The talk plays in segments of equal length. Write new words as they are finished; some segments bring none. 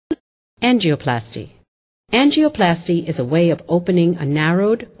Angioplasty. Angioplasty is a way of opening a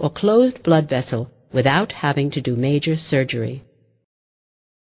narrowed or closed blood vessel without having to do major surgery.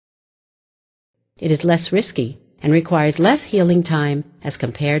 It is less risky and requires less healing time as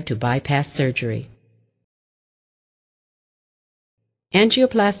compared to bypass surgery.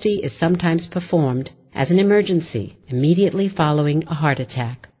 Angioplasty is sometimes performed as an emergency immediately following a heart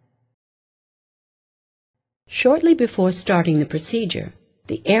attack. Shortly before starting the procedure,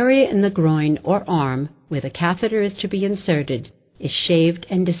 the area in the groin or arm where the catheter is to be inserted is shaved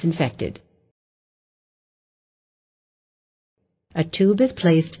and disinfected. A tube is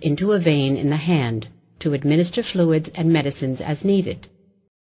placed into a vein in the hand to administer fluids and medicines as needed.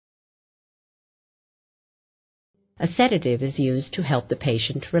 A sedative is used to help the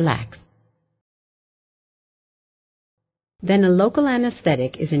patient relax. Then a local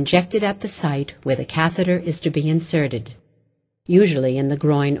anesthetic is injected at the site where the catheter is to be inserted, usually in the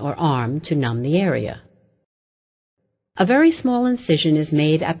groin or arm to numb the area. A very small incision is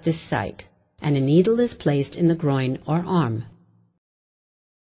made at this site, and a needle is placed in the groin or arm.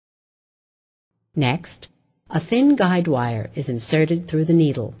 Next, a thin guide wire is inserted through the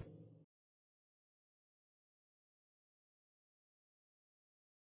needle.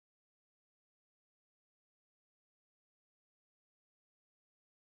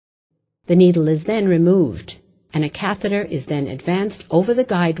 The needle is then removed, and a catheter is then advanced over the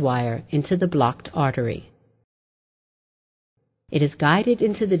guide wire into the blocked artery. It is guided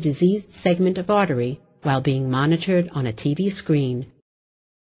into the diseased segment of artery while being monitored on a TV screen,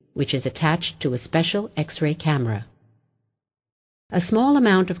 which is attached to a special X-ray camera. A small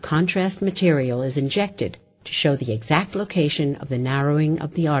amount of contrast material is injected to show the exact location of the narrowing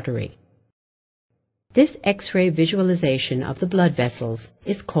of the artery. This X-ray visualization of the blood vessels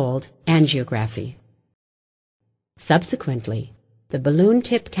is called angiography. Subsequently, the balloon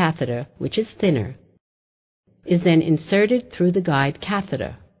tip catheter, which is thinner, is then inserted through the guide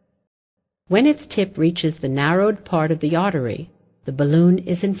catheter. When its tip reaches the narrowed part of the artery, the balloon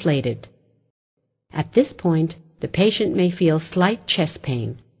is inflated. At this point, the patient may feel slight chest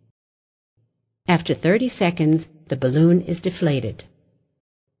pain. After 30 seconds, the balloon is deflated.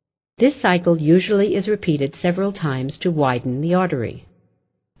 This cycle usually is repeated several times to widen the artery.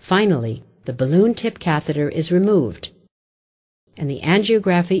 Finally, the balloon tip catheter is removed, and the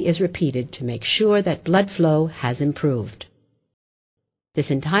angiography is repeated to make sure that blood flow has improved.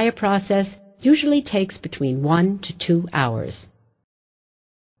 This entire process usually takes between 1 to 2 hours.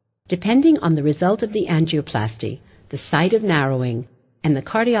 Depending on the result of the angioplasty, the site of narrowing, and the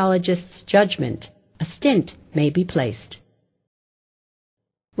cardiologist's judgment, a stent may be placed.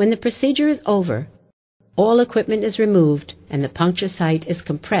 When the procedure is over, all equipment is removed and the puncture site is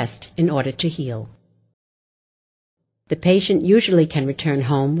compressed in order to heal. The patient usually can return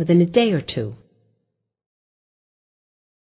home within a day or two.